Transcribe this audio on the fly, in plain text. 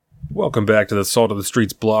Welcome back to the Salt of the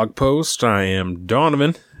Streets blog post. I am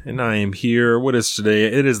Donovan, and I am here. What is today?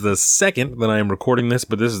 It is the 2nd that I am recording this,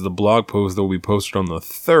 but this is the blog post that will be posted on the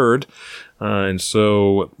 3rd. And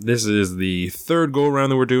so this is the 3rd go-around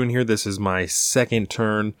that we're doing here. This is my 2nd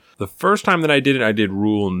turn. The first time that I did it, I did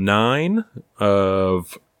Rule 9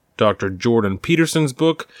 of Dr. Jordan Peterson's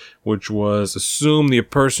book, which was assume the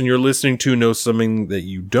person you're listening to knows something that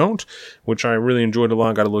you don't, which I really enjoyed a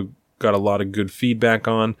lot. Got a lot of good feedback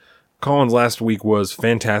on. Colin's last week was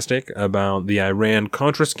fantastic about the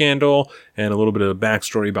Iran-Contra scandal and a little bit of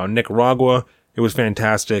backstory about Nicaragua. It was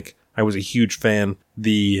fantastic. I was a huge fan.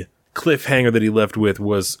 The cliffhanger that he left with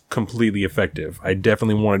was completely effective. I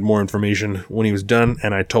definitely wanted more information when he was done,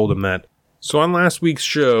 and I told him that. So on last week's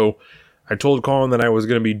show, I told Colin that I was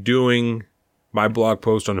going to be doing my blog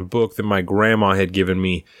post on a book that my grandma had given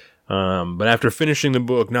me. But after finishing the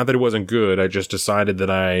book, not that it wasn't good, I just decided that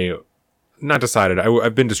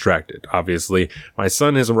I've been distracted, obviously. My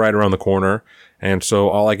son is right around the corner, and so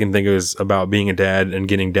all I can think is about being a dad and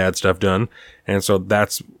getting dad stuff done. And so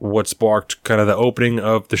that's what sparked kind of the opening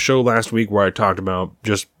of the show last week, where I talked about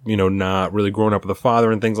just, not really growing up with a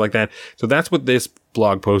father and things like that. So that's what this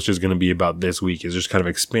blog post is going to be about this week, is just kind of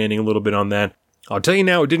expanding a little bit on that. I'll tell you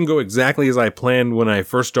now, it didn't go exactly as I planned when I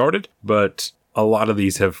first started, but a lot of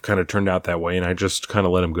these have kind of turned out that way, and I just kind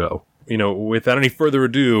of let them go. Without any further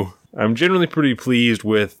ado, I'm generally pretty pleased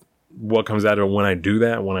with what comes out of it when I do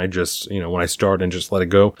that, when I just, when I start and just let it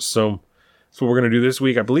go. So that's what we're going to do this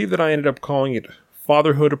week. I believe that I ended up calling it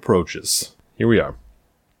Fatherhood Approaches. Here we are.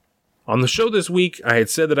 On the show this week, I had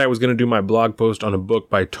said that I was going to do my blog post on a book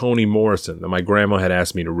by Toni Morrison that my grandma had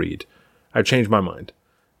asked me to read. I changed my mind.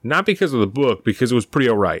 Not because of the book, because it was pretty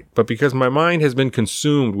alright, but because my mind has been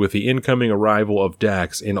consumed with the incoming arrival of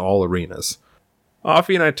Dax in all arenas.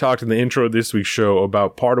 Offie and I talked in the intro of this week's show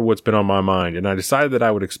about part of what's been on my mind, and I decided that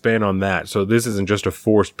I would expand on that so this isn't just a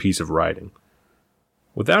forced piece of writing.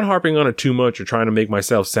 Without harping on it too much or trying to make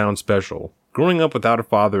myself sound special, growing up without a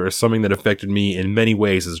father is something that affected me in many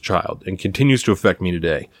ways as a child, and continues to affect me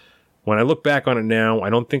today. When I look back on it now,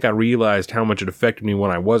 I don't think I realized how much it affected me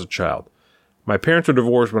when I was a child. My parents were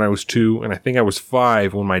divorced when I was 2, and I think I was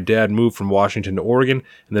 5 when my dad moved from Washington to Oregon,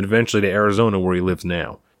 and then eventually to Arizona where he lives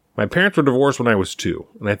now. My parents were divorced when I was 2,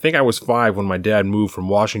 and I think I was 5 when my dad moved from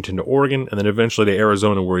Washington to Oregon and then eventually to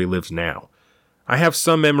Arizona where he lives now. I have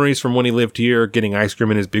some memories from when he lived here, getting ice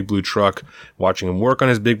cream in his big blue truck, watching him work on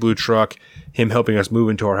his big blue truck, him helping us move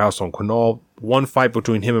into our house on Quinault, one fight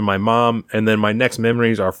between him and my mom, and then my next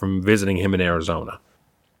memories are from visiting him in Arizona.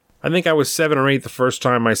 I think I was 7 or 8 the first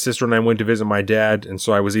time my sister and I went to visit my dad, and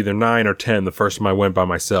so I was either 9 or 10 the first time I went by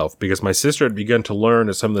myself, because my sister had begun to learn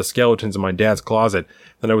of some of the skeletons in my dad's closet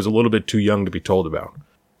that I was a little bit too young to be told about.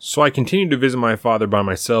 So I continued to visit my father by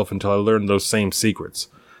myself until I learned those same secrets.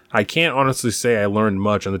 I can't honestly say I learned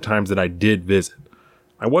much on the times that I did visit.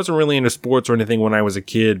 I wasn't really into sports or anything when I was a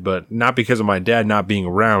kid, but not because of my dad not being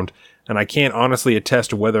around, and I can't honestly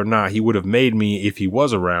attest to whether or not he would have made me if he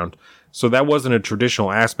was around, so that wasn't a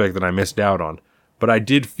traditional aspect that I missed out on, but I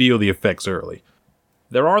did feel the effects early.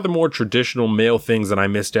 There are the more traditional male things that I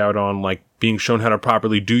missed out on, like being shown how to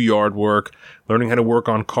properly do yard work, learning how to work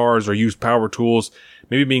on cars or use power tools,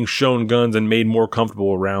 maybe being shown guns and made more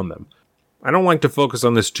comfortable around them. I don't like to focus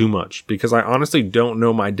on this too much, because I honestly don't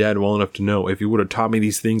know my dad well enough to know if he would have taught me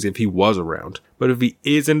these things if he was around. But if he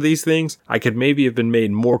is into these things, I could maybe have been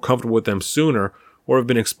made more comfortable with them sooner, or have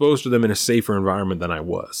been exposed to them in a safer environment than I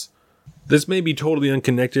was. This may be totally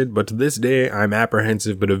unconnected, but to this day I'm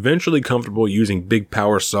apprehensive but eventually comfortable using big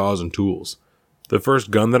power saws and tools. The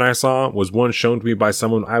first gun that I saw was one shown to me by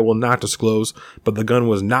someone I will not disclose, but the gun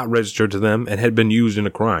was not registered to them and had been used in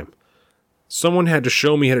a crime. Someone had to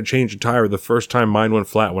show me how to change a tire the first time mine went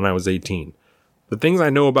flat when I was 18. The things I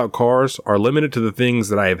know about cars are limited to the things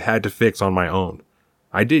that I have had to fix on my own.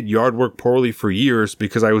 I did yard work poorly for years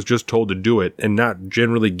because I was just told to do it and not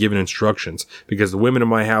generally given instructions because the women in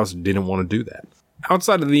my house didn't want to do that.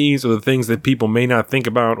 Outside of these are the things that people may not think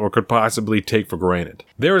about or could possibly take for granted.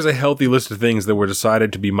 There is a healthy list of things that were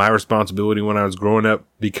decided to be my responsibility when I was growing up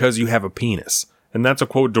because you have a penis. And that's a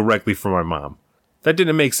quote directly from my mom. That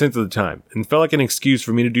didn't make sense at the time and felt like an excuse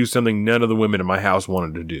for me to do something none of the women in my house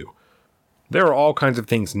wanted to do. There are all kinds of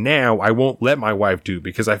things now I won't let my wife do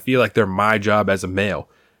because I feel like they're my job as a male.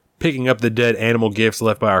 Picking up the dead animal gifts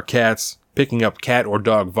left by our cats, picking up cat or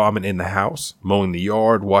dog vomit in the house, mowing the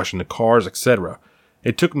yard, washing the cars, etc.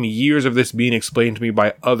 It took me years of this being explained to me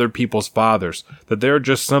by other people's fathers, that there are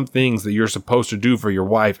just some things that you're supposed to do for your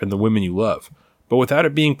wife and the women you love. But without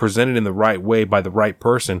it being presented in the right way by the right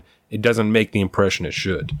person, it doesn't make the impression it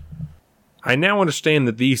should. I now understand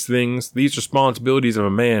that these things, these responsibilities of a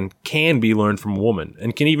man, can be learned from a woman,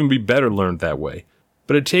 and can even be better learned that way.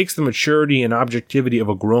 But it takes the maturity and objectivity of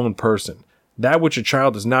a grown person, that which a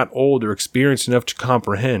child is not old or experienced enough to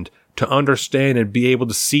comprehend, to understand and be able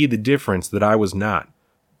to see the difference that I was not.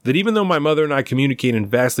 That even though my mother and I communicate in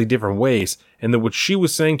vastly different ways, and that what she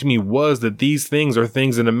was saying to me was that these things are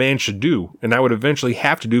things that a man should do, and I would eventually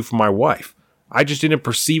have to do for my wife, I just didn't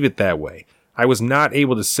perceive it that way. I was not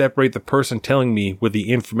able to separate the person telling me with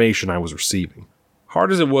the information I was receiving.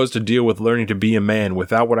 Hard as it was to deal with learning to be a man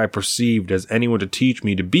without what I perceived as anyone to teach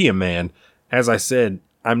me to be a man, as I said,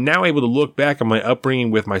 I'm now able to look back on my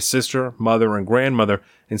upbringing with my sister, mother, and grandmother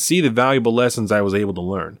and see the valuable lessons I was able to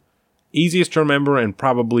learn. Easiest to remember and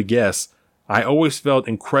probably guess, I always felt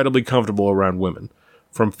incredibly comfortable around women.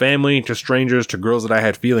 From family to strangers to girls that I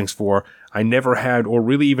had feelings for, I never had or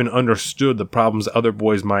really even understood the problems other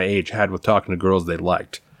boys my age had with talking to girls they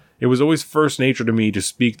liked. It was always first nature to me to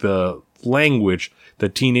speak the language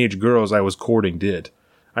that teenage girls I was courting did.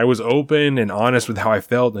 I was open and honest with how I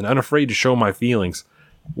felt and unafraid to show my feelings,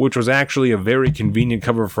 which was actually a very convenient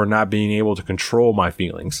cover for not being able to control my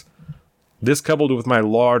feelings. This, coupled with my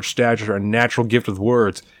large stature and natural gift with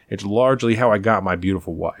words, it's largely how I got my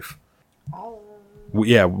beautiful wife.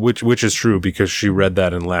 Yeah, which is true because she read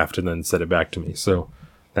that and laughed and then said it back to me, so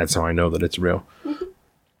that's how I know that it's real.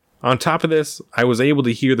 On top of this, I was able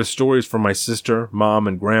to hear the stories from my sister, mom,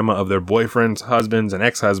 and grandma of their boyfriends, husbands, and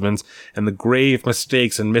ex-husbands, and the grave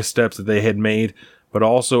mistakes and missteps that they had made, but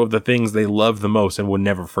also of the things they loved the most and would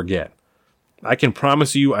never forget. I can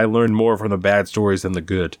promise you I learned more from the bad stories than the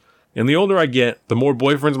good. And the older I get, the more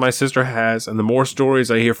boyfriends my sister has, and the more stories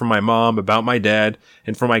I hear from my mom about my dad,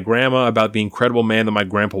 and from my grandma about the incredible man that my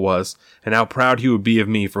grandpa was, and how proud he would be of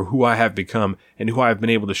me for who I have become and who I have been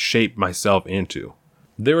able to shape myself into.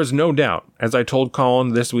 There is no doubt, as I told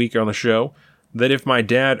Colin this week on the show, that if my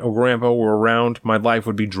dad or grandpa were around, my life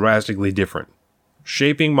would be drastically different.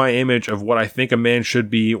 Shaping my image of what I think a man should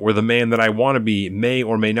be or the man that I want to be may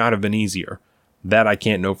or may not have been easier. That I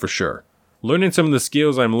can't know for sure. Learning some of the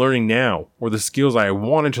skills I'm learning now, or the skills I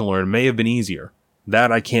wanted to learn, may have been easier.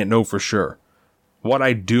 That I can't know for sure. What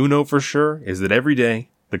I do know for sure is that every day,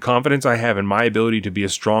 the confidence I have in my ability to be a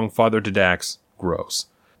strong father to Dax grows.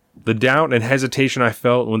 The doubt and hesitation I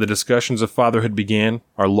felt when the discussions of fatherhood began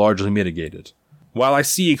are largely mitigated. While I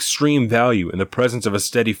see extreme value in the presence of a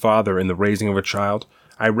steady father in the raising of a child,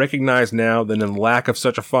 I recognize now that in lack of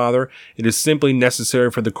such a father, it is simply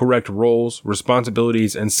necessary for the correct roles,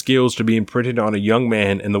 responsibilities, and skills to be imprinted on a young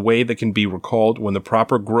man in the way that can be recalled when the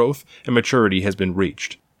proper growth and maturity has been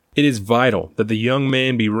reached. It is vital that the young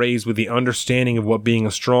man be raised with the understanding of what being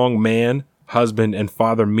a strong man, husband, and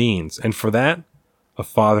father means, and for that, a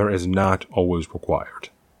father is not always required.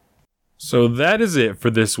 So that is it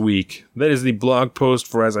for this week. That is the blog post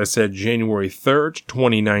for, as I said, January 3rd,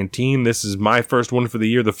 2019. This is my first one for the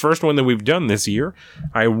year, the first one that we've done this year.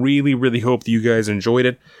 I really, really hope that you guys enjoyed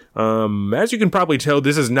it. As you can probably tell,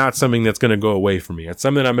 this is not something that's going to go away from me. It's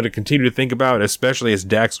something I'm going to continue to think about, especially as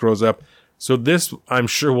Dax grows up. So this, I'm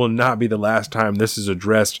sure, will not be the last time this is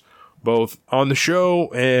addressed, both on the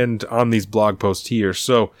show and on these blog posts here.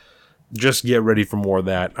 So just get ready for more of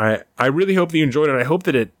that. I really hope that you enjoyed it. I hope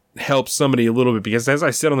that it helps somebody a little bit, because as I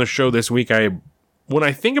said on the show this week, when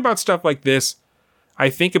I think about stuff like this, I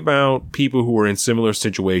think about people who are in similar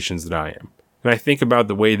situations that I am. And I think about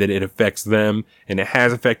the way that it affects them, and it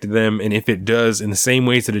has affected them, and if it does in the same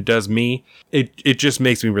ways that it does me, it just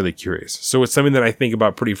makes me really curious. So it's something that I think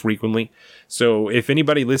about pretty frequently. So if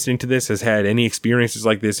anybody listening to this has had any experiences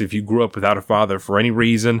like this, if you grew up without a father for any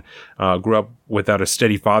reason, grew up without a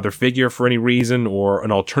steady father figure for any reason, or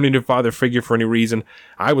an alternative father figure for any reason,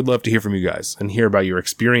 I would love to hear from you guys and hear about your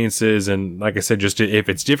experiences. And like I said, just if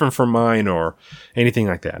it's different from mine or anything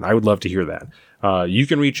like that, I would love to hear that. You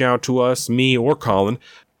can reach out to us, me or Colin,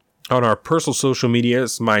 on our personal social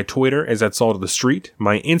medias. My Twitter is at Salt of the Street.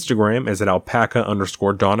 My Instagram is at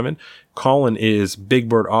alpaca_Donovan. Colin is Big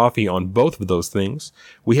Bird Offie on both of those things.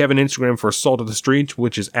 We have an Instagram for Salt of the Streets,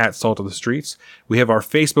 which is at Salt of the Streets. We have our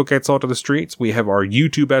Facebook at Salt of the Streets. We have our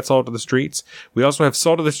YouTube at Salt of the Streets. We also have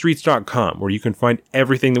saltofthestreets.com, where you can find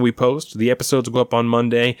everything that we post. The episodes go up on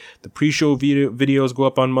Monday. The pre-show videos go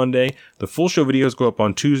up on Monday. The full show videos go up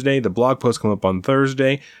on Tuesday. The blog posts come up on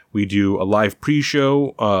Thursday. We do a live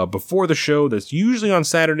pre-show before the show that's usually on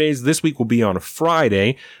Saturdays. This week will be on a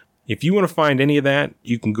Friday. If you want to find any of that,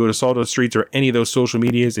 you can go to Salt of the Streets or any of those social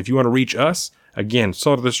medias. If you want to reach us, again,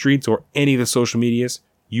 Salt of the Streets or any of the social medias,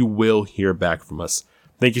 you will hear back from us.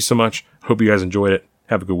 Thank you so much. Hope you guys enjoyed it.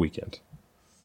 Have a good weekend.